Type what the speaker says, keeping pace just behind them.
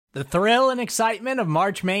The thrill and excitement of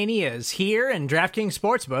March Mania is here, and DraftKings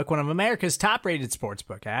Sportsbook, one of America's top-rated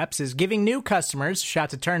sportsbook apps, is giving new customers a shot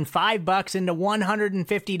to turn $5 into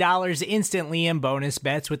 $150 instantly in bonus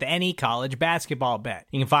bets with any college basketball bet.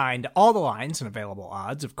 You can find all the lines and available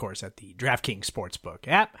odds, of course, at the DraftKings Sportsbook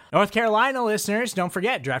app. North Carolina listeners, don't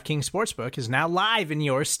forget, DraftKings Sportsbook is now live in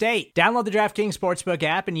your state. Download the DraftKings Sportsbook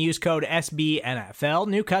app and use code SBNFL.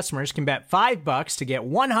 New customers can bet $5 to get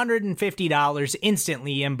 $150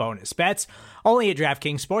 instantly in bonus bets, only at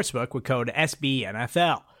DraftKings Sportsbook with code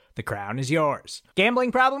SBNFL. The crown is yours.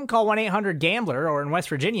 Gambling problem? Call 1-800-GAMBLER, or in West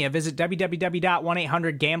Virginia, visit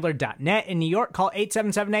www.1800gambler.net. In New York, call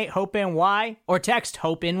 877-8-HOPE-NY or text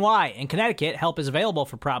HOPE-NY. In Connecticut, help is available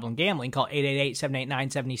for problem gambling. Call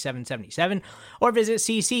 888-789-7777 or visit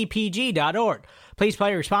ccpg.org. Please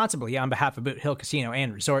play responsibly on behalf of Boot Hill Casino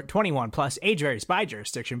and Resort. 21 plus, age varies by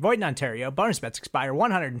jurisdiction. Void in Ontario. Bonus bets expire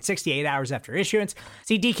 168 hours after issuance.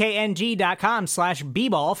 See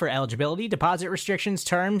dkng.com/bball for eligibility, deposit restrictions,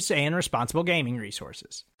 terms, and responsible gaming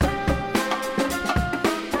resources.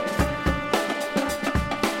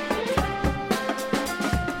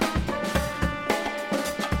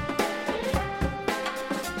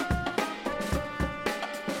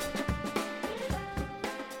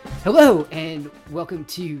 Hello, and welcome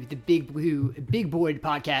to the Big Blue Big Board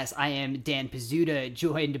podcast. I am Dan Pizzuta,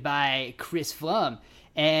 joined by Chris Flum,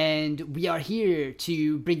 and we are here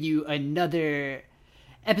to bring you another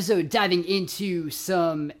episode diving into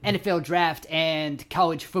some NFL draft and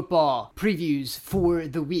college football previews for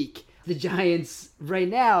the week. The Giants right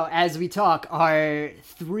now, as we talk, are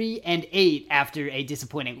 3-8 after a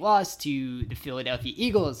disappointing loss to the Philadelphia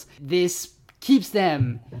Eagles. This keeps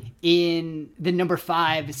them in the number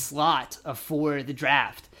 5 slot for the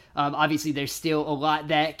draft. Obviously, there's still a lot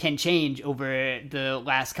that can change over the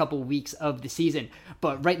last couple weeks of the season,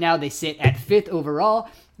 but right now they sit at 5th overall.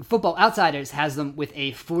 Football Outsiders has them with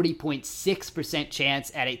a 40.6%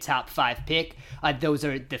 chance at a top 5 pick. Those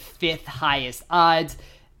are the 5th highest odds.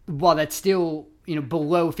 While that's still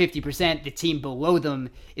below 50%, the team below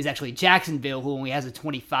them is actually Jacksonville, who only has a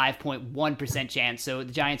 25.1% chance. So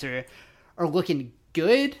the Giants are looking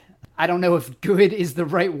good. I don't know if good is the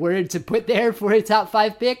right word to put there for a top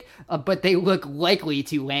 5 pick, but they look likely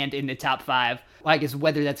to land in the top 5. I guess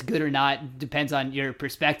whether that's good or not depends on your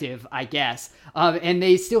perspective, I guess. And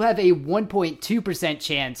they still have a 1.2%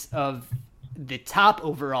 chance of the top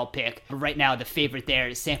overall pick. Right now, the favorite there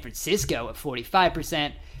is San Francisco at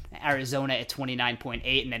 45%. Arizona at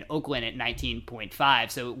 29.8, and then Oakland at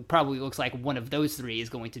 19.5. So it probably looks like one of those three is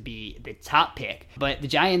going to be the top pick. But the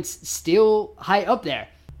Giants still high up there.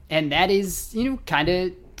 And that is, kind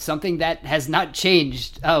of something that has not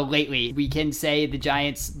changed lately. We can say the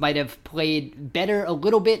Giants might have played better a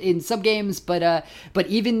little bit in some games, but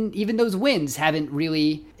even those wins haven't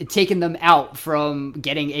really taken them out from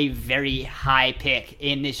getting a very high pick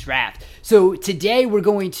in this draft. So today we're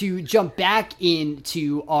going to jump back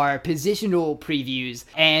into our positional previews,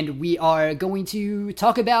 and we are going to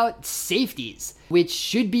talk about safeties, which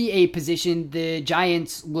should be a position the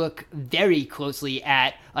Giants look very closely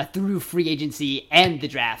at through free agency and the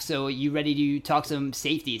draft. So you ready to talk some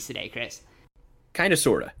safeties today, Chris? Kind of,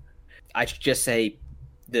 sort of. I should just say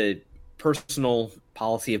the personal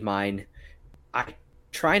policy of mine, I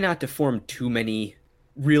try not to form too many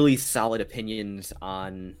really solid opinions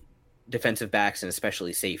on defensive backs and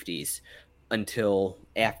especially safeties until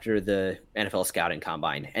after the NFL scouting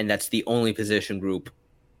combine. And that's the only position group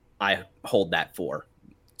I hold that for,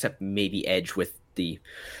 except maybe edge with the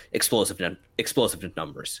explosive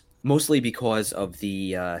numbers. Mostly because of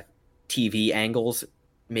the TV angles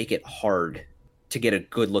make it hard to get a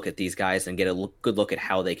good look at these guys and get a good look at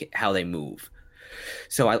how they move.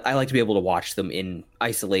 So I like to be able to watch them in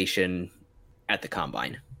isolation at the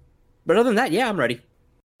combine. But other than that, yeah, I'm ready.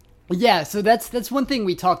 Yeah, so that's one thing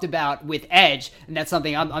we talked about with edge, and that's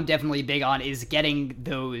something I'm definitely big on, is getting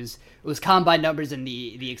those combine numbers and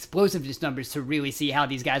the explosiveness numbers to really see how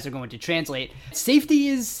these guys are going to translate. Safety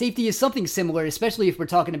is something similar, especially if we're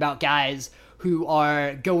talking about guys who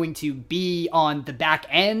are going to be on the back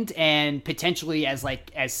end and potentially as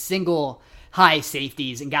single high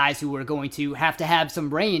safeties, and guys who are going to have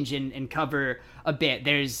some range and cover a bit.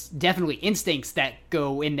 There's definitely instincts that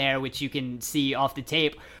go in there, which you can see off the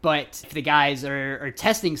tape, but if the guys are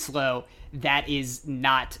testing slow, that is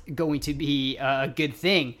not going to be a good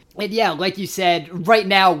thing. And yeah, like you said, right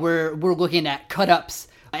now we're looking at cut-ups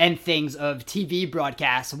and things of TV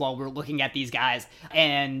broadcasts while we're looking at these guys,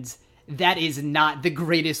 and that is not the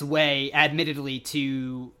greatest way, admittedly,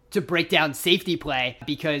 to break down safety play,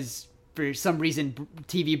 because for some reason,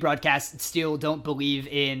 TV broadcasts still don't believe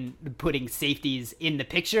in putting safeties in the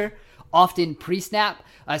picture, often pre-snap.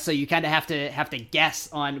 So you kind of have to guess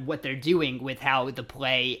on what they're doing with how the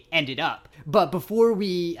play ended up. But before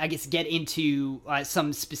we, I guess, get into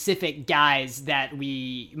some specific guys that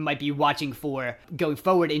we might be watching for going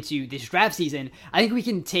forward into this draft season, I think we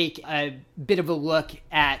can take a bit of a look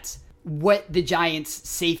at what the Giants'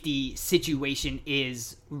 safety situation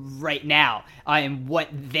is right now and what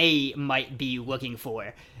they might be looking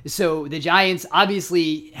for. So the Giants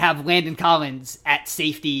obviously have Landon Collins at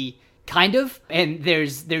safety, kind of, and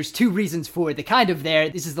there's two reasons for the kind of there.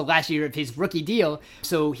 This is the last year of his rookie deal,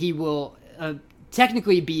 so he will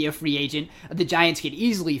technically be a free agent. The Giants could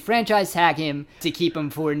easily franchise tag him to keep him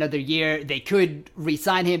for another year. They could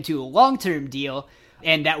re-sign him to a long-term deal,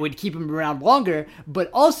 and that would keep him around longer. But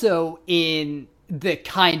also in the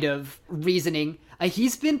kind of reasoning,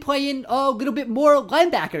 he's been playing a little bit more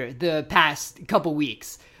linebacker the past couple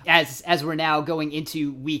weeks. As we're now going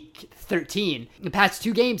into week 13. The past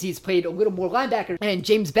 2 games, he's played a little more linebacker. And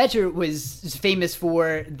James Bettcher was famous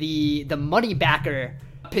for the money backer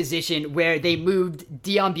position where they moved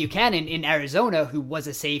Deion Buchanan in Arizona, who was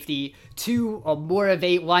a safety, to a more of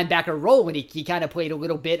a linebacker role, and he kind of played a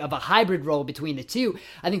little bit of a hybrid role between the two.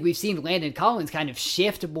 I think we've seen Landon Collins kind of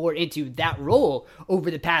shift more into that role over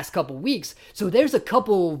the past couple weeks. So there's a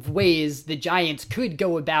couple of ways the Giants could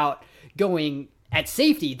go about going at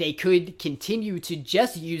safety. They could continue to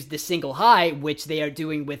just use the single high, which they are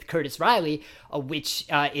doing with Curtis Riley, which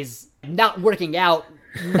is not working out,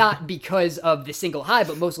 not because of the single high,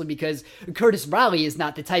 but mostly because Curtis Riley is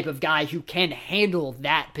not the type of guy who can handle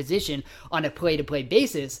that position on a play-to-play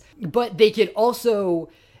basis. But they could also,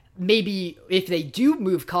 maybe if they do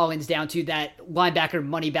move Collins down to that linebacker,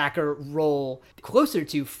 moneybacker role closer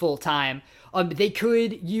to full-time, they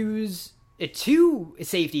could use 2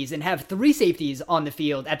 safeties and have 3 safeties on the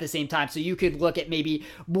field at the same time. So you could look at maybe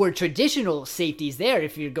more traditional safeties there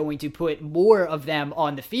if you're going to put more of them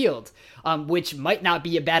on the field, which might not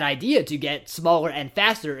be a bad idea to get smaller and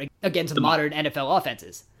faster against modern NFL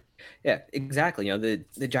offenses. Yeah, exactly. You know,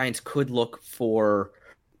 the Giants could look for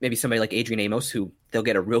maybe somebody like Adrian Amos, who they'll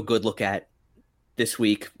get a real good look at this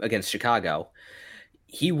week against Chicago.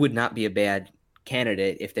 He would not be a bad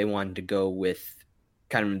candidate if they wanted to go with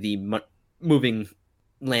kind of the moving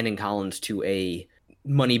Landon Collins to a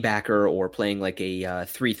money backer or playing like a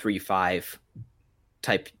 3-3-5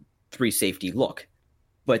 type 3 safety look.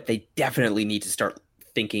 But they definitely need to start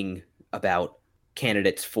thinking about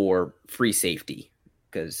candidates for free safety,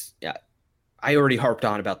 because I already harped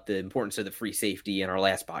on about the importance of the free safety in our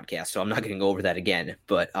last podcast, so I'm not going to go over that again.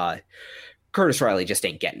 But Curtis Riley just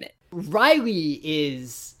ain't getting it. Riley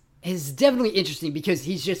is definitely interesting because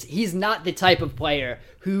he's not the type of player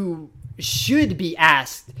who should be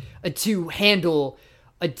asked to handle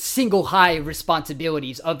a single high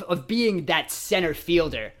responsibilities of being that center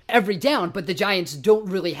fielder every down, but the Giants don't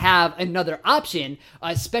really have another option,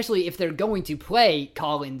 especially if they're going to play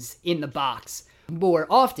Collins in the box more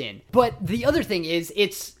often. But the other thing is,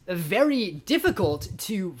 it's very difficult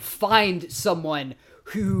to find someone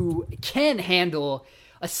who can handle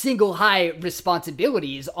a single high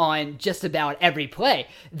responsibilities on just about every play.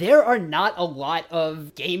 There are not a lot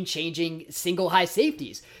of game-changing single high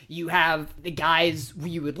safeties. You have the guys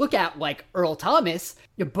you would look at like Earl Thomas,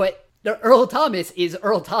 but Earl Thomas is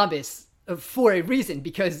Earl Thomas for a reason,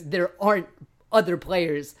 because there aren't other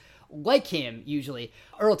players like him usually.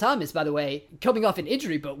 Earl Thomas, by the way, coming off an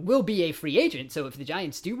injury, but will be a free agent. So if the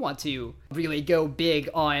Giants do want to really go big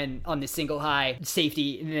on the single high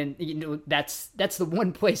safety, then that's the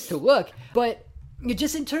one place to look. But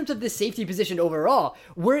just in terms of the safety position overall,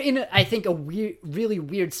 we're in, I think, a really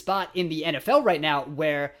weird spot in the NFL right now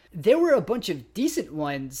where there were a bunch of decent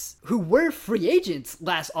ones who were free agents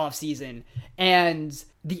last offseason, and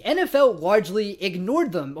the NFL largely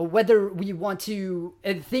ignored them, whether we want to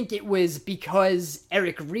think it was because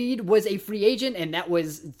Eric Reed was a free agent and that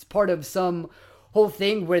was part of some whole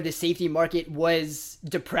thing where the safety market was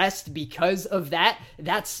depressed because of that.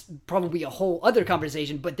 That's probably a whole other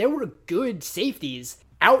conversation, but there were good safeties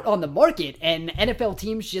out on the market and NFL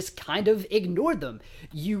teams just kind of ignored them.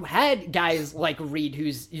 You had guys like Reed,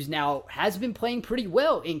 who's now has been playing pretty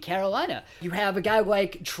well in Carolina. You have a guy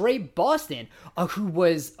like Trey Boston, who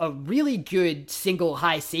was a really good single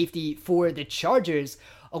high safety for the Chargers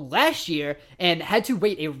last year and had to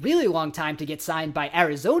wait a really long time to get signed by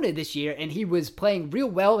Arizona this year. And he was playing real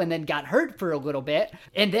well and then got hurt for a little bit.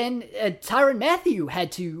 And then Tyrann Mathieu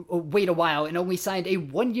had to wait a while and only signed a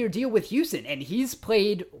 1-year deal with Houston. And he's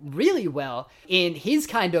played really well in his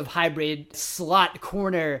kind of hybrid slot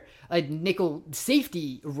corner, nickel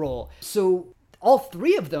safety role. So all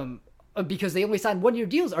three of them, because they only signed 1-year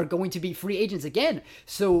deals, are going to be free agents again.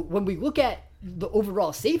 So when we look at the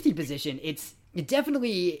overall safety position, it's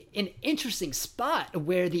definitely an interesting spot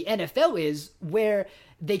where the NFL is, where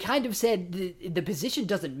they kind of said the position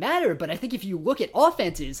doesn't matter. But I think if you look at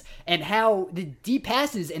offenses and how the deep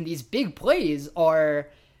passes and these big plays are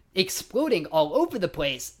exploding all over the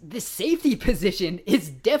place, the safety position is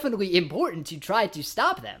definitely important to try to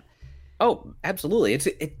stop them. Oh, absolutely.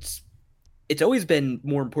 It's always been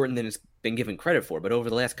more important than it's been given credit for, but over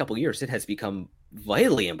the last couple of years, it has become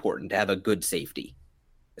vitally important to have a good safety,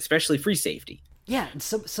 especially free safety. Yeah, and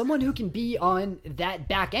someone who can be on that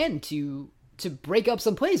back end to break up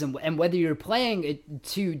some plays, and whether you're playing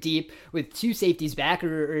too deep with two safeties back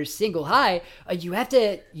or single high, you have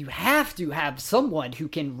to have someone who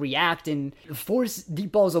can react and force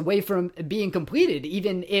deep balls away from being completed,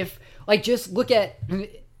 even if, like, just look at.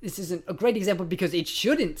 This isn't a great example because it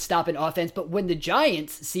shouldn't stop an offense, but when the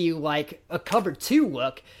Giants see like a cover 2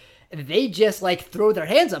 look, they just like throw their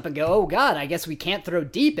hands up and go, oh God, I guess we can't throw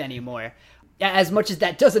deep anymore. As much as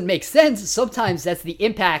that doesn't make sense, sometimes that's the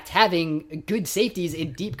impact having good safeties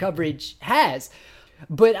in deep coverage has.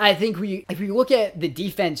 But I think if we look at the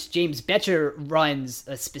defense James Bettcher runs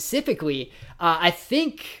specifically, I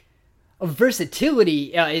think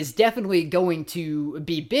versatility is definitely going to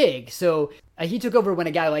be big. So he took over when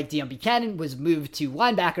a guy like Deone Bucannon was moved to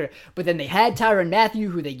linebacker, but then they had Tyrann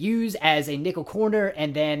Mathieu, who they use as a nickel corner,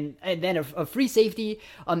 and then a free safety.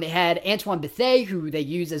 They had Antoine Bethea, who they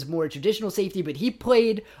use as more traditional safety, but he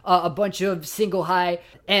played a bunch of single high,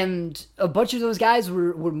 and a bunch of those guys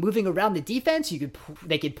were moving around the defense.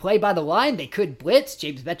 They could play by the line, they could blitz.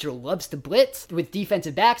 James Bettcher loves to blitz with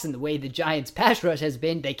defensive backs, and the way the Giants' pass rush has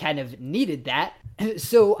been, they kind of needed that.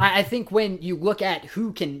 So I think when you look at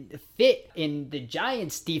who can fit in the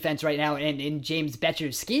Giants defense right now and in James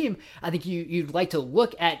Bettcher's scheme, I think you'd like to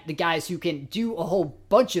look at the guys who can do a whole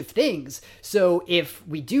bunch of things. So if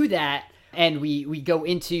we do that and we go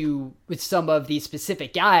into with some of these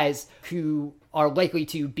specific guys who are likely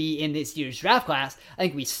to be in this year's draft class, I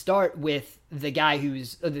think we start with the guy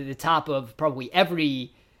who's at the top of probably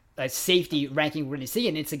every safety ranking we're going to see,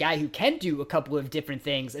 and it's a guy who can do a couple of different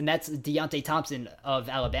things, and that's Deontay Thompson of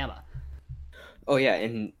Alabama. Oh yeah,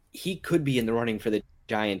 and he could be in the running for the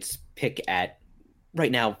Giants pick at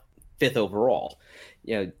right now 5th overall.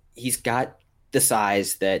 You know, he's got the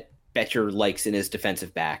size that Bettcher likes in his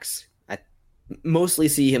defensive backs. I mostly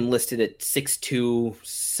see him listed at 6'2",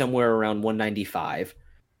 somewhere around 195.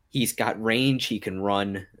 He's got range, he can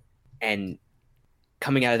run, and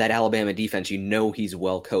coming out of that Alabama defense, you know he's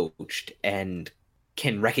well coached and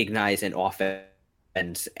can recognize an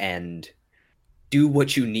offense and do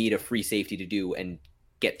what you need a free safety to do and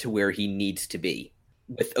get to where he needs to be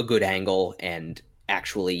with a good angle and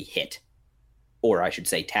actually hit. Or I should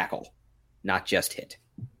say tackle, not just hit.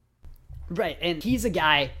 Right, and he's a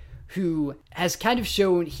guy who has kind of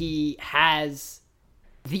shown he has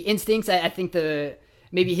the instincts. I think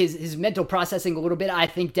maybe his mental processing a little bit, I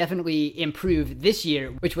think, definitely improved this year,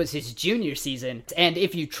 which was his junior season. And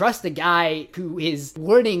if you trust the guy who is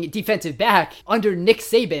learning defensive back under Nick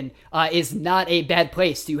Saban, is not a bad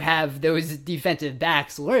place to have those defensive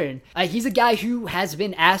backs learn. He's a guy who has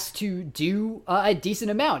been asked to do a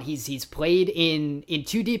decent amount. He's played in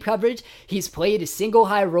 2 deep coverage. He's played a single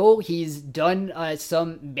high role. He's done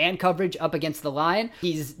some man coverage up against the line.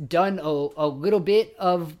 He's done a little bit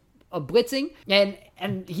of blitzing, and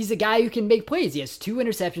he's a guy who can make plays. He has 2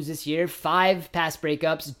 interceptions this year, 5 pass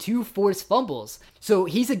breakups, 2 forced fumbles. So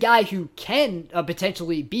he's a guy who can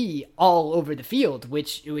potentially be all over the field,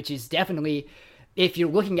 which is definitely, if you're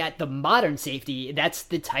looking at the modern safety, that's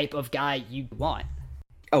the type of guy you want.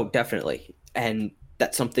 Oh, definitely. And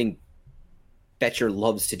that's something Bettcher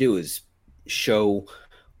loves to do, is show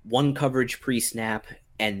one coverage pre-snap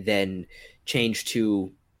and then change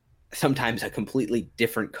to sometimes a completely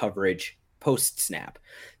different coverage post-snap.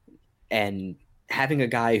 And having a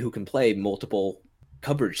guy who can play multiple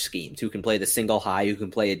coverage schemes, who can play the single high, who can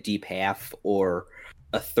play a deep half or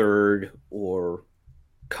a third, or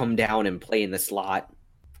come down and play in the slot,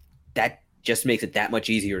 that just makes it that much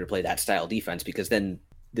easier to play that style defense, because then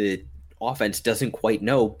the offense doesn't quite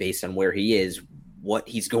know, based on where he is, where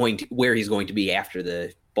he's going to be after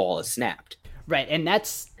the ball is snapped. Right, and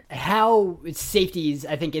that's how safeties,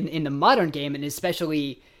 I think, in the modern game, and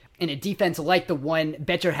especially in a defense like the one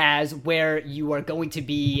Betcher has, where you are going to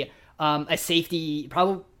be a safety,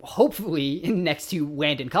 probably, hopefully, next to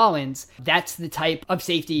Landon Collins. That's the type of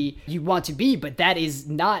safety you want to be, but that is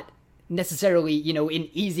not necessarily, an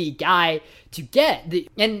easy guy to get.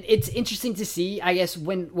 And it's interesting to see, I guess,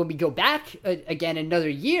 when we go back again another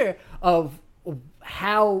year of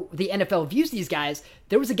how the NFL views these guys.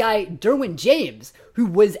 There was a guy, Derwin James, who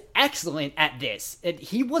was excellent at this. And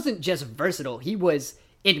he wasn't just versatile, he was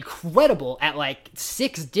incredible at like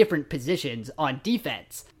 6 different positions on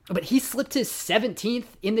defense. But he slipped to 17th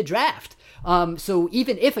in the draft. So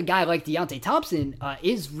even if a guy like Deontay Thompson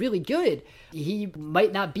is really good, he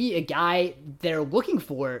might not be a guy they're looking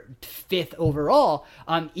for 5th overall.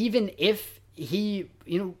 Even if he,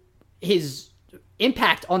 his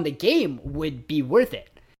impact on the game would be worth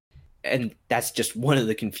it. And that's just one of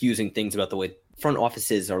the confusing things about the way front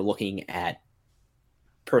offices are looking at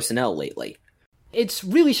personnel lately. It's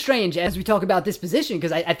really strange as we talk about this position,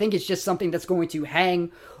 because I think it's just something that's going to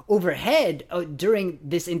hang overhead during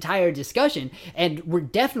this entire discussion. And we're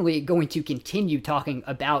definitely going to continue talking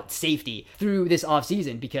about safety through this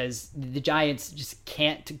offseason, because the Giants just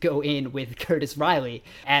can't go in with Curtis Riley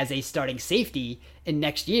as a starting safety in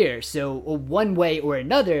next year. So one way or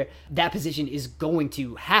another, that position is going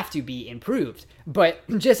to have to be improved. But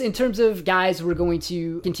just in terms of guys we're going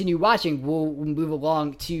to continue watching, we'll move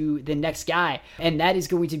along to the next guy, and that is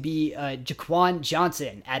going to be Jaquan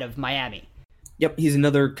Johnson out of Miami. Yep, he's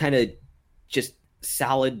another kind of just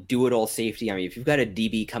solid do-it-all safety. I mean, if you've got a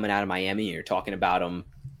DB coming out of Miami and you're talking about him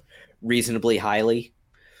reasonably highly,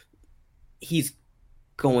 he's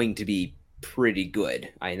going to be pretty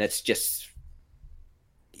good. I mean, that's just...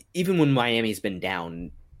 Even when Miami's been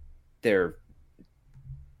down, they're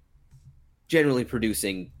generally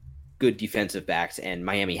producing good defensive backs, and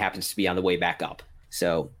Miami happens to be on the way back up.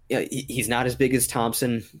 So he's not as big as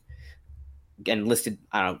Thompson. Again, listed,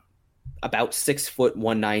 about 6 foot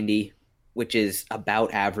 190, which is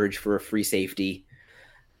about average for a free safety.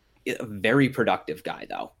 A very productive guy,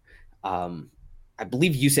 though. I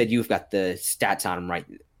believe you said you've got the stats on him right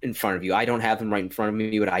in front of you. I don't have them right in front of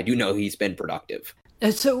me, but I do know he's been productive.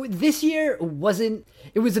 So this year it was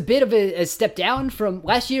a bit of a step down from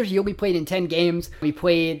last year. He only played in 10 games. He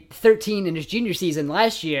played 13 in his junior season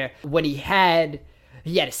last year, when he had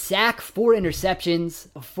a sack, 4 interceptions,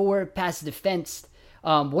 4 pass defense.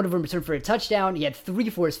 One of them returned for a touchdown. He had 3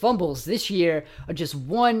 forced fumbles this year, just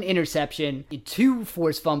 1 interception, 2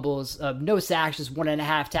 forced fumbles, no sacks, just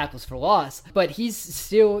 1.5 tackles for loss. But he's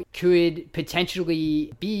still could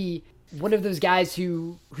potentially be one of those guys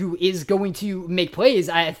who is going to make plays.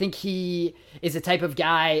 I think he is a type of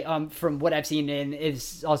guy, from what I've seen, and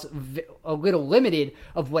is also a little limited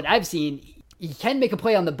of what I've seen. He can make a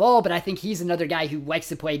play on the ball, but I think he's another guy who likes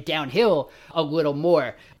to play downhill a little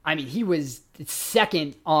more. I mean, he was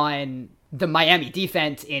second on the Miami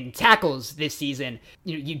defense in tackles this season.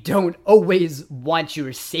 You don't always want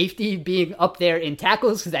your safety being up there in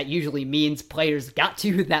tackles, because that usually means players got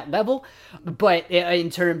to that level. But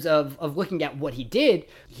in terms of looking at what he did,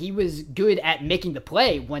 he was good at making the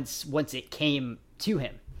play once it came to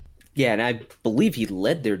him. Yeah, and I believe he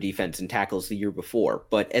led their defense in tackles the year before.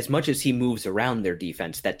 But as much as he moves around their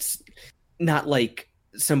defense, that's not like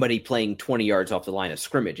somebody playing 20 yards off the line of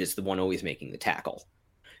scrimmage is the one always making the tackle.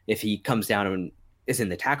 If he comes down and is in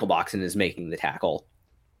the tackle box and is making the tackle,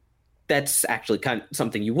 that's actually kind of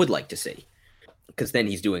something you would like to see, because then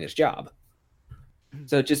he's doing his job.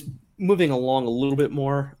 So just moving along a little bit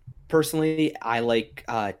more, personally, I like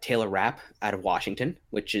Taylor Rapp out of Washington,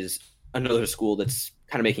 which is another school that's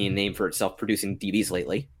kind of making a name for itself producing DBs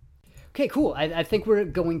lately. Okay, cool. I think we're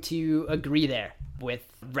going to agree there with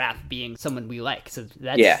Rapp being someone we like. So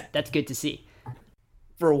that's good to see.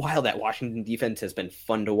 For a while, that Washington defense has been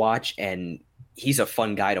fun to watch, and he's a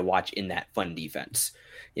fun guy to watch in that fun defense.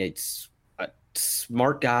 It's a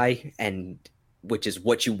smart guy, and which is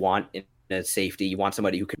what you want in a safety. You want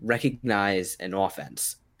somebody who can recognize an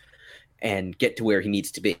offense and get to where he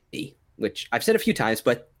needs to be, which I've said a few times,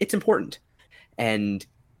 but it's important. And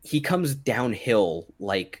he comes downhill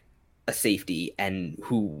like a safety, and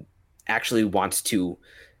who actually wants to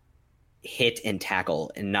hit and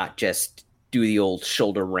tackle and not just do the old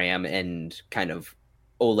shoulder ram and kind of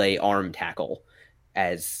Ole arm tackle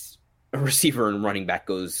as a receiver and running back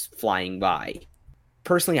goes flying by.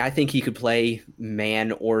 Personally, I think he could play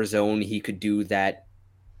man or zone. He could do that,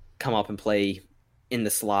 come up and play in the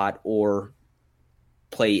slot or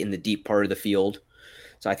play in the deep part of the field.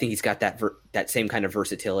 So I think he's got that same kind of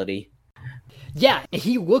versatility. Yeah,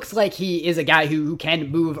 he looks like he is a guy who can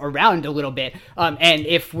move around a little bit. And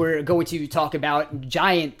if we're going to talk about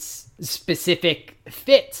Giants specific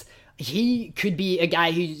fits, he could be a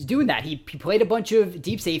guy who's doing that. He played a bunch of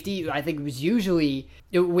deep safety. I think it was usually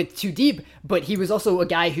with too deep, but he was also a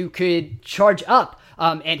guy who could charge up.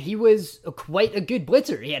 And he was quite a good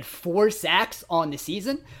blitzer. He had 4 sacks on the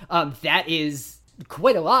season. That is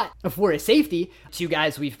quite a lot for a safety. 2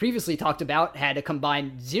 guys we've previously talked about had a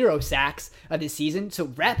combined 0 sacks this season. So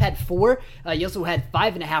Rapp had 4. He also had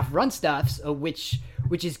 5.5 run stuffs, which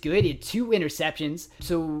is good. He had 2 interceptions.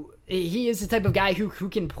 So he is the type of guy who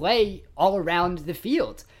can play all around the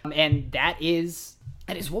field. And that is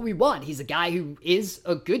what we want. He's a guy who is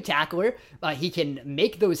a good tackler. He can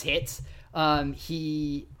make those hits.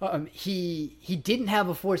 He didn't have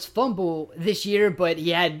a forced fumble this year, but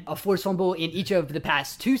he had a forced fumble in each of the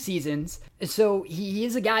past 2 seasons. So he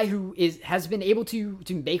is a guy who has been able to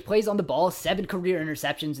make plays on the ball, 7 career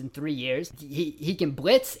interceptions in 3 years. He can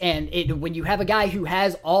blitz, and when you have a guy who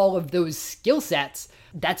has all of those skill sets,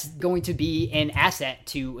 that's going to be an asset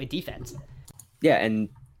to a defense. Yeah, and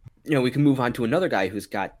we can move on to another guy who's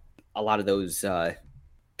got a lot of those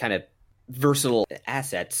kind of versatile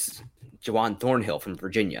assets. Juwan Thornhill from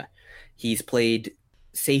Virginia. He's played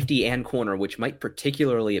safety and corner, which might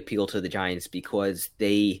particularly appeal to the Giants because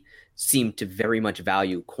they seem to very much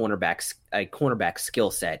value a cornerback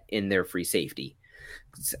skill set in their free safety.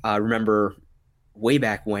 Remember way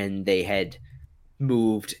back when they had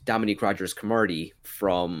moved Dominique Rodgers-Cromartie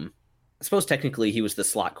from, I suppose technically he was the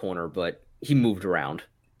slot corner, but he moved around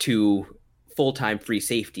to full-time free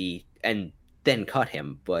safety and then cut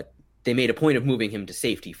him, but they made a point of moving him to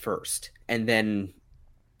safety first. And then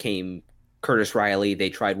came Curtis Riley. They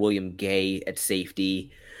tried William Gay at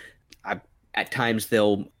safety. At times,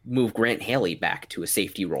 they'll move Grant Haley back to a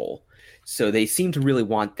safety role. So they seem to really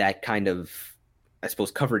want that kind of, I suppose,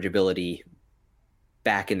 coverage ability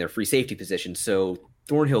back in their free safety position. So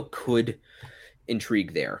Thornhill could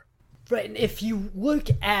intrigue there. Right. And if you look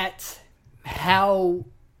at how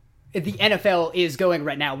the NFL is going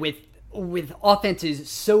right now with offenses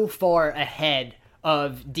so far ahead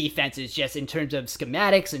of defenses, just in terms of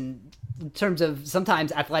schematics and in terms of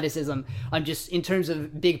sometimes athleticism, just in terms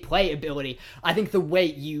of big play ability, I think the way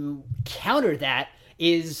you counter that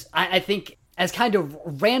is, I think, as kind of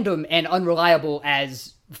random and unreliable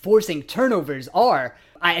as forcing turnovers are,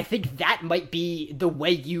 I think that might be the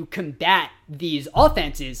way you combat these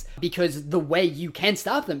offenses, because the way you can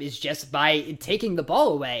stop them is just by taking the ball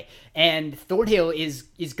away. And Thornhill is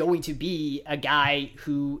going to be a guy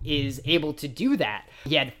who is able to do that.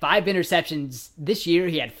 He had 5 interceptions this year.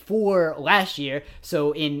 He had 4 last year.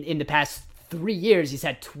 So in the past 3 years, he's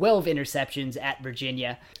had 12 interceptions at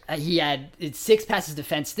Virginia. He had 6 passes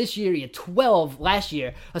defense this year. He had 12 last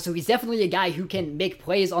year. So he's definitely a guy who can make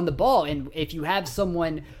plays on the ball. And if you have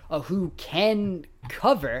someone who can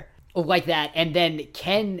cover like that and then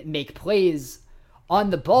can make plays on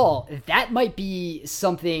the ball, that might be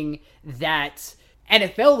something that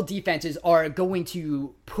NFL defenses are going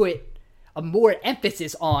to put a more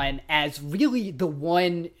emphasis on as really the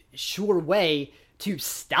one sure way to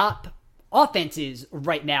stop offenses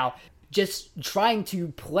right now. Just trying to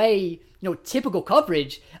play, typical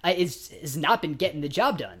coverage is not been getting the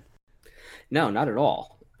job done. No, not at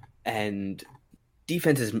all. And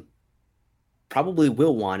defenses probably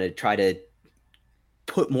will want to try to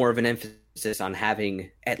put more of an emphasis on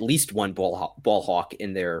having at least one ball hawk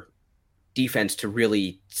in their defense to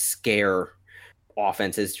really scare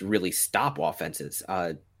offenses, to really stop offenses.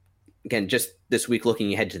 Again, just this week,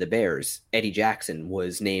 looking ahead to the Bears, Eddie Jackson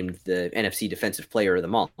was named the NFC Defensive Player of the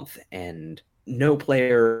Month, and no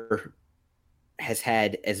player has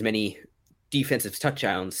had as many defensive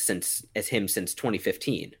touchdowns as him since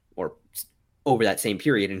 2015, or over that same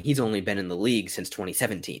period, and he's only been in the league since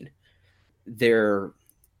 2017. Their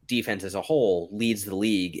defense as a whole leads the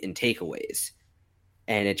league in takeaways,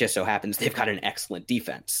 and it just so happens they've got an excellent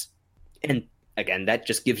defense. And again, that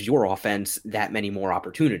just gives your offense that many more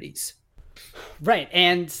opportunities. Right.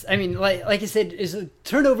 And I mean, like I said,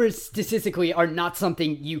 turnovers statistically are not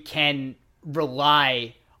something you can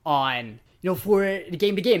rely on, for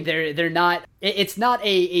game to game. They're not, it's not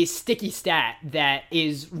a sticky stat that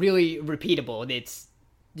is really repeatable.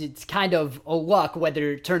 It's kind of a luck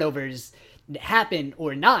whether turnovers happen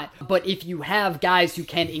or not. But if you have guys who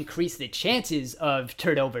can increase the chances of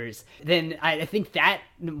turnovers, then I think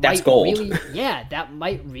that's gold. That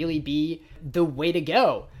might really be the way to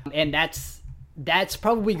go. And that's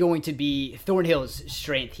probably going to be Thornhill's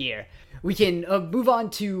strength here. We can move on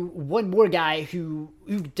to one more guy who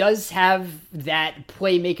does have that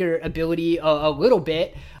playmaker ability a little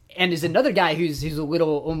bit, and there's another guy who's a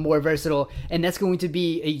little more versatile, and that's going to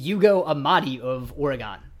be Yugo Amadi of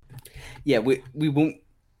Oregon. Yeah, we won't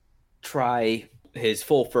try his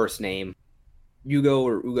full first name. Yugo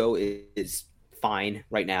or Ugo is fine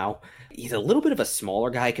right now. He's a little bit of a smaller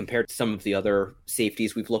guy compared to some of the other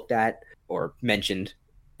safeties we've looked at or mentioned.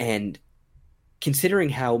 And considering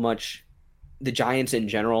how much the Giants in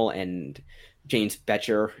general and James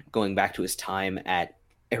Bettcher, going back to his time at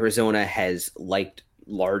Arizona, has liked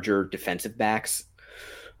larger defensive backs,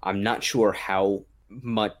 I'm not sure how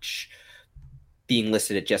much being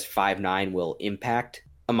listed at just 5'9" will impact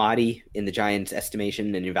Amadi in the Giants'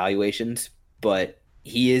 estimation and evaluations, but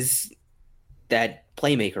he is that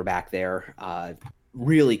playmaker back there,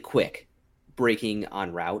 really quick, breaking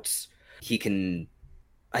on routes. He can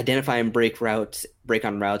identify and break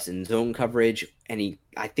on routes in zone coverage, and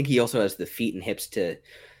I think he also has the feet and hips to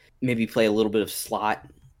maybe play a little bit of slot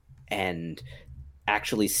and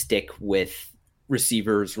actually stick with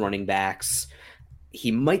receivers, running backs.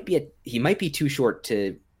 He might be too short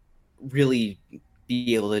to really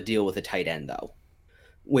be able to deal with a tight end, though,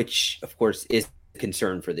 which of course is a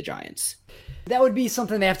concern for the Giants. That would be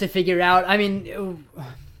something they have to figure out. I mean,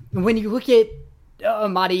 when you look at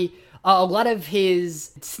Amadi, a lot of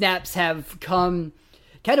his snaps have come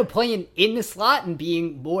kind of playing in the slot and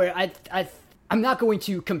being more. I'm not going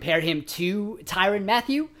to compare him to Tyrann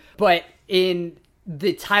Mathieu, but in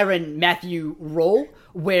the Tyrann Mathieu role,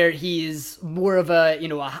 where he's more of a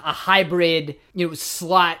hybrid,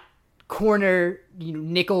 slot corner,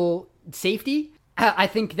 nickel safety. I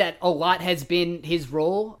think that a lot has been his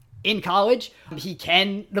role in college. He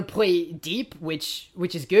can play deep, which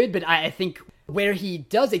is good, but I think where he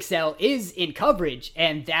does excel is in coverage,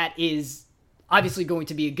 and that is obviously going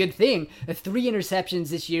to be a good thing. 3 interceptions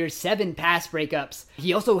this year, 7 pass breakups.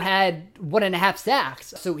 He also had 1.5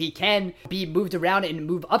 sacks, so he can be moved around and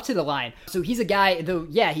move up to the line. So he's a guy, though,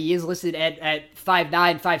 yeah, he is listed at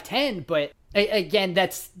 5'9", 5'10", but again,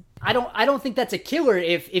 I don't think that's a killer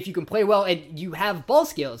if you can play well and you have ball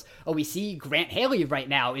skills. We see Grant Haley right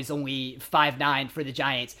now is only 5'9" for the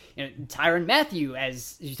Giants. Tyrann Mathieu,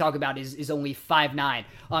 as you talk about, is only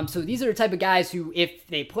 5'9". So these are the type of guys who, if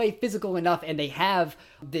they play physical enough and they have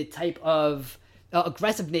the type of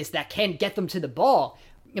aggressiveness that can get them to the ball,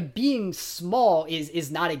 being small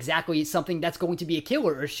is not exactly something that's going to be a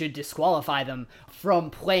killer or should disqualify them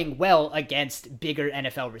from playing well against bigger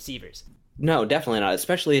NFL receivers. No, definitely not,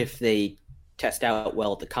 especially if they test out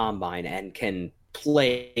well at the combine and can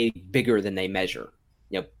play bigger than they measure.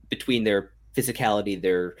 Between their physicality,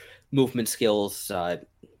 their movement skills,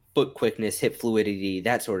 foot quickness, hip fluidity,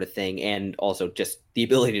 that sort of thing, and also just the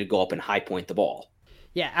ability to go up and high point the ball.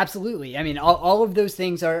 Yeah, absolutely. I mean, all of those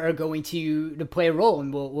things are going to play a role,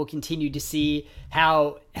 and we'll continue to see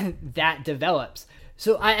how that develops.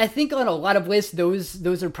 So I think on a lot of lists,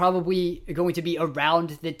 those are probably going to be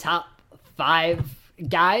around the top 5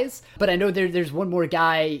 guys, but I know there's one more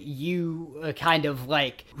guy you kind of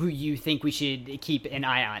like who you think we should keep an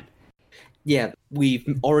eye on. Yeah, we've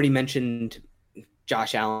already mentioned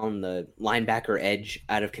Josh Allen, the linebacker edge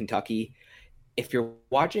out of Kentucky. If you're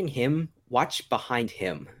watching him, watch behind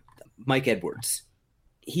him, Mike Edwards.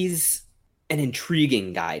 He's an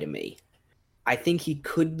intriguing guy to me. I think he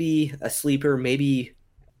could be a sleeper, maybe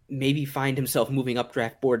find himself moving up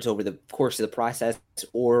draft boards over the course of the process,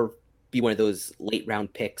 or be one of those late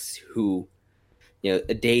round picks who,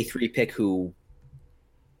 a day 3 pick who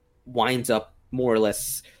winds up more or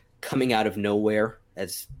less coming out of nowhere,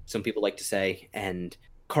 as some people like to say, and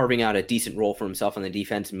carving out a decent role for himself on the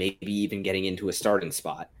defense, maybe even getting into a starting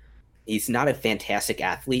spot. He's not a fantastic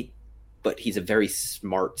athlete, but he's a very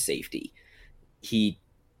smart safety. He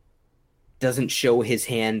doesn't show his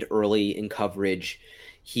hand early in coverage.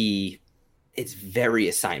 It's very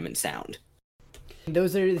assignment sound.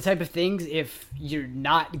 Those are the type of things, if you're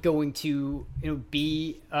not going to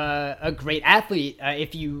be a great athlete,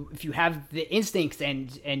 if you have the instincts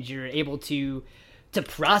and you're able to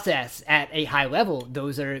process at a high level,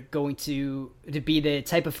 those are going to be the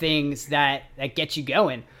type of things that get you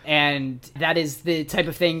going. And that is the type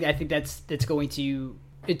of thing I think that's going to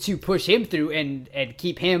push him through and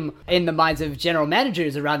keep him in the minds of general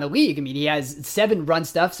managers around the league. I mean, he has 7 run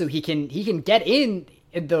stuff, so he can get in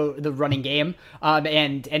the running game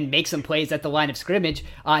and make some plays at the line of scrimmage.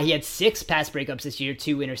 He had 6 pass breakups this year,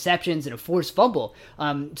 2 interceptions and a forced fumble.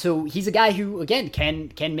 So he's a guy who, again,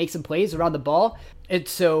 can make some plays around the ball. And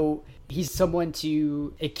so he's someone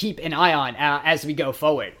to keep an eye on as we go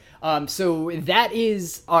forward. So that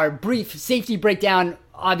is our brief safety breakdown.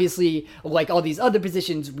 Obviously, like all these other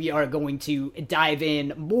positions, we are going to dive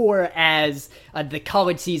in more as the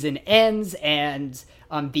college season ends and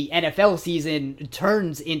the NFL season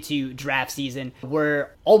turns into draft season. We're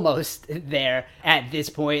almost there at this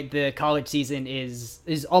point. The college season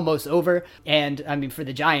is almost over. And I mean, for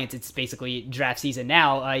the Giants, it's basically draft season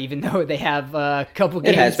now, even though they have a couple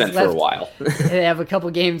games left. It has been for a while. They have a couple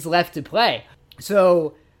games left to play.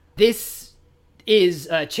 So this is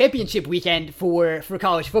a championship weekend for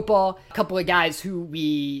college football. A couple of guys who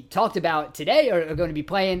we talked about today are going to be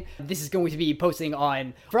playing. This is going to be posting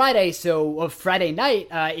on Friday, so Friday night,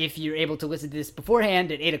 if you're able to listen to this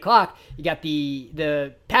beforehand at 8 o'clock, you got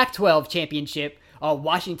the Pac-12 championship.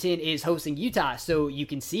 Washington is hosting Utah, so you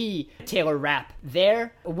can see Taylor Rapp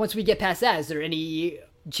there. Once we get past that, is there any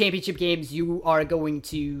championship games you are going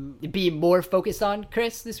to be more focused on,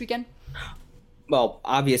 Chris, this weekend? Well,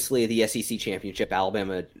 obviously the SEC championship,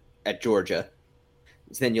 Alabama at Georgia.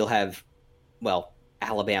 Then you'll have,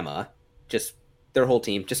 Alabama, just their whole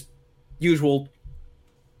team, just usual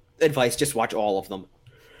advice, just watch all of them.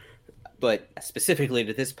 But specifically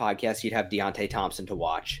to this podcast, you'd have Deontay Thompson to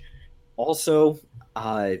watch. Also,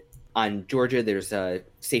 on Georgia, there's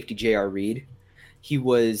safety J.R. Reed. He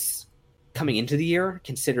was, coming into the year,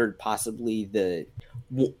 considered possibly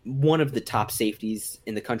one of the top safeties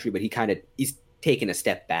in the country, but he's taken a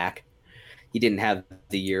step back. He didn't have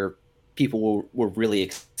the year people were really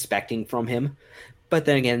expecting from him. But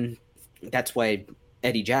then again, that's why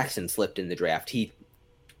Eddie Jackson slipped in the draft. He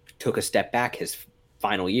took a step back his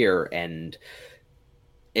final year, and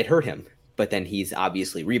it hurt him. But then he's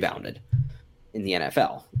obviously rebounded in the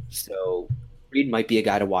NFL. So Reed might be a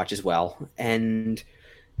guy to watch as well. And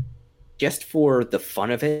just for the fun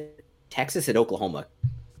of it, Texas at Oklahoma,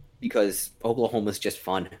 because Oklahoma's just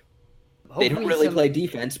fun. They don't really play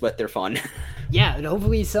defense, but they're fun. Yeah, and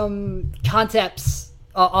hopefully some concepts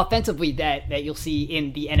offensively that you'll see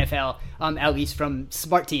in the NFL, at least from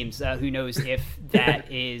smart teams. Who knows if that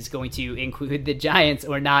is going to include the Giants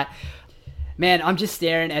or not. Man, I'm just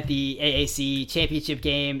staring at the AAC championship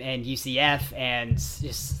game and UCF, and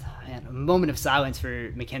just a moment of silence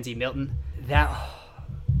for Mackenzie Milton. That,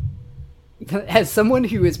 as someone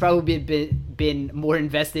who has probably been more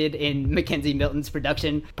invested in Mackenzie Milton's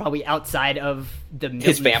production, probably outside of the Milton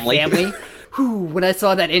his family. When I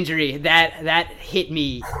saw that injury, that hit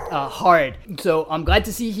me hard. So I'm glad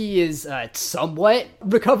to see he is somewhat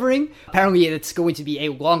recovering. Apparently, it's going to be a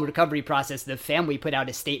long recovery process. The family put out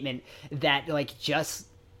a statement that just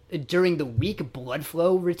during the week, blood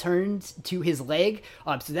flow returned to his leg.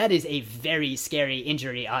 So that is a very scary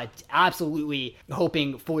injury. Absolutely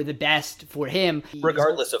hoping for the best for him.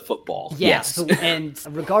 Regardless of football. Yeah, yes. And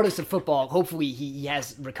regardless of football, hopefully he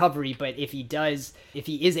has recovery. But if he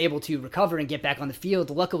is able to recover and get back on the field,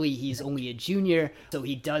 luckily he's only a junior, so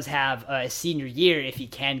he does have a senior year if he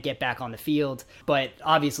can get back on the field. But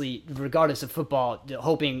obviously, regardless of football,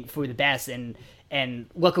 hoping for the best. And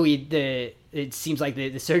luckily, it seems like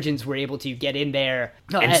the surgeons were able to get in there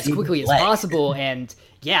as quickly as possible and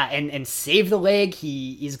save the leg.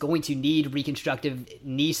 He is going to need reconstructive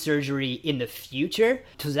knee surgery in the future.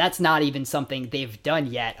 So that's not even something they've done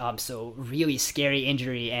yet. So really scary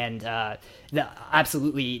injury, and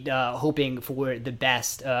absolutely hoping for the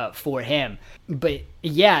best for him. But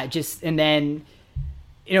yeah, and then,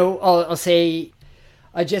 I'll say,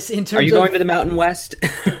 just in terms of... Are you going to the Mountain West?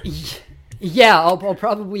 Yeah, I'll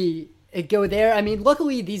probably go there. I mean,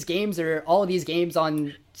 luckily all of these games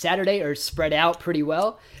on Saturday are spread out pretty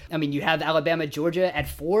well. I mean, you have Alabama, Georgia at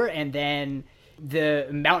 4, and then the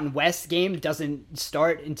Mountain West game doesn't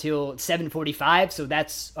start until 7:45, so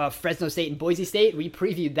that's Fresno State and Boise State. We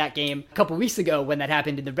previewed that game a couple weeks ago when that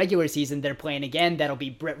happened in the regular season. They're playing again. That'll be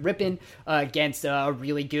Brett Rippon against a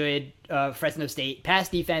really good Fresno State pass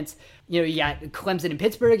defense. You got Clemson and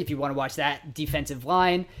Pittsburgh if you want to watch that defensive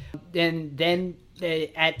line. And then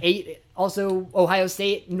at 8, also Ohio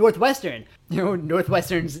State, Northwestern.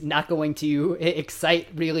 Northwestern's not going to excite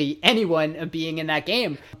really anyone being in that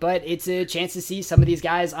game, but it's a chance to see some of these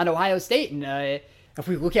guys on Ohio State. And if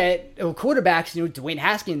we look at quarterbacks, Dwayne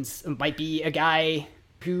Haskins might be a guy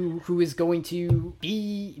who is going to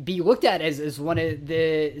be looked at as one of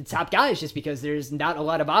the top guys, just because there's not a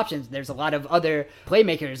lot of options. There's a lot of other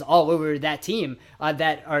playmakers all over that team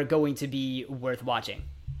that are going to be worth watching.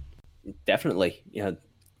 Definitely.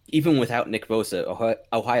 Even without Nick Bosa,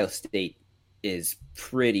 Ohio State is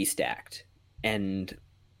pretty stacked. And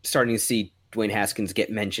starting to see Dwayne Haskins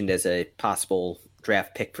get mentioned as a possible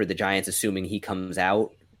draft pick for the Giants, assuming he comes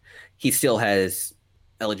out. He still has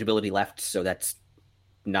eligibility left, so that's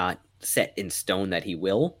not set in stone that he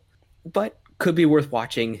will, but could be worth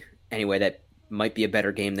watching. Anyway, that might be a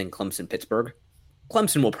better game than Clemson-Pittsburgh.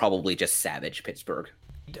 Clemson will probably just savage Pittsburgh.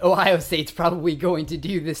 Ohio State's probably going to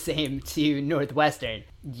do the same to Northwestern.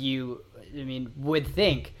 Would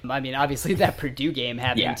think. Obviously that Purdue game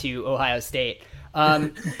happened to Ohio State.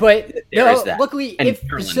 But luckily,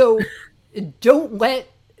 don't let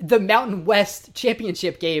the Mountain West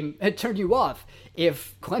championship game turn you off.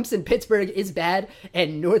 If Clemson-Pittsburgh is bad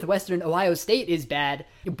and Northwestern Ohio State is bad,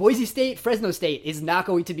 Boise State-Fresno State is not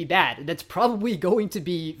going to be bad. That's probably going to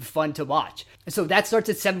be fun to watch. So that starts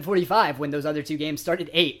at 7:45 when those other two games start at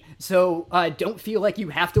 8. So don't feel like you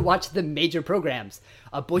have to watch the major programs.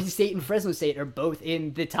 Boise State and Fresno State are both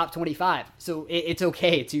in the top 25. So it's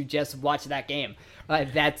okay to just watch that game.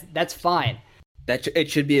 That's fine.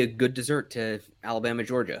 It should be a good dessert to Alabama,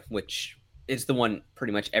 Georgia, which is the one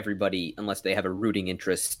pretty much everybody, unless they have a rooting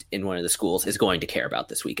interest in one of the schools, is going to care about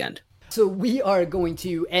this weekend. So we are going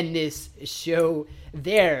to end this show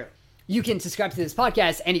there. You can subscribe to this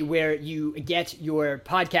podcast anywhere you get your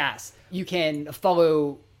podcasts. You can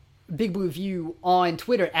follow Big Blue View on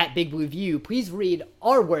Twitter at Big Blue View. Please read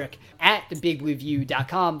our work at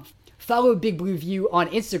thebigblueview.com. Follow Big Blue View on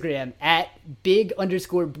Instagram at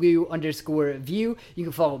big_blue_view. You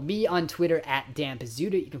can follow me on Twitter at Dan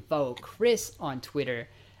Pizzuta. You can follow Chris on Twitter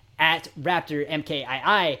at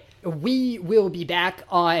RaptorMKII. We will be back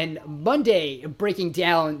on Monday breaking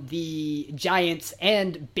down the Giants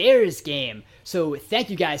and Bears game. So thank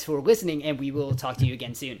you guys for listening, and we will talk to you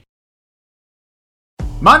again soon.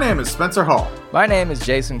 My name is Spencer Hall. My name is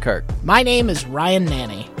Jason Kirk. My name is Ryan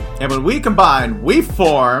Nanny. And when we combine, we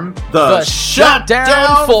form the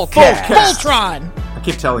Shutdown Fullcast. Voltron! I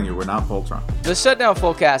keep telling you, we're not Voltron. The Shutdown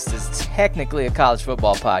Fullcast is technically a college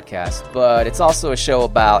football podcast, but it's also a show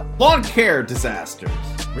about lawn care disasters,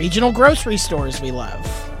 regional grocery stores we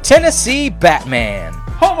love, Tennessee Batman,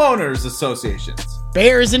 homeowners associations,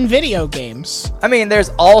 bears and video games. There's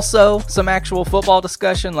also some actual football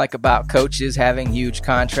discussion, like about coaches having huge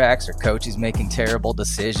contracts, or coaches making terrible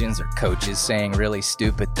decisions, or coaches saying really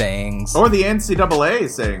stupid things. Or the NCAA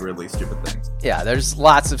saying really stupid things. Yeah, there's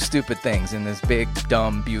lots of stupid things in this big,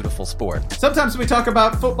 dumb, beautiful sport. Sometimes we talk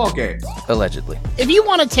about football games. Allegedly. If you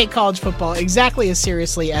want to take college football exactly as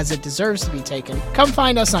seriously as it deserves to be taken, come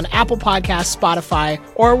find us on Apple Podcasts, Spotify,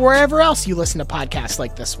 or wherever else you listen to podcasts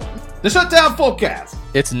like this one. The Shutdown Fullcast.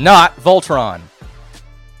 It's not Voltron.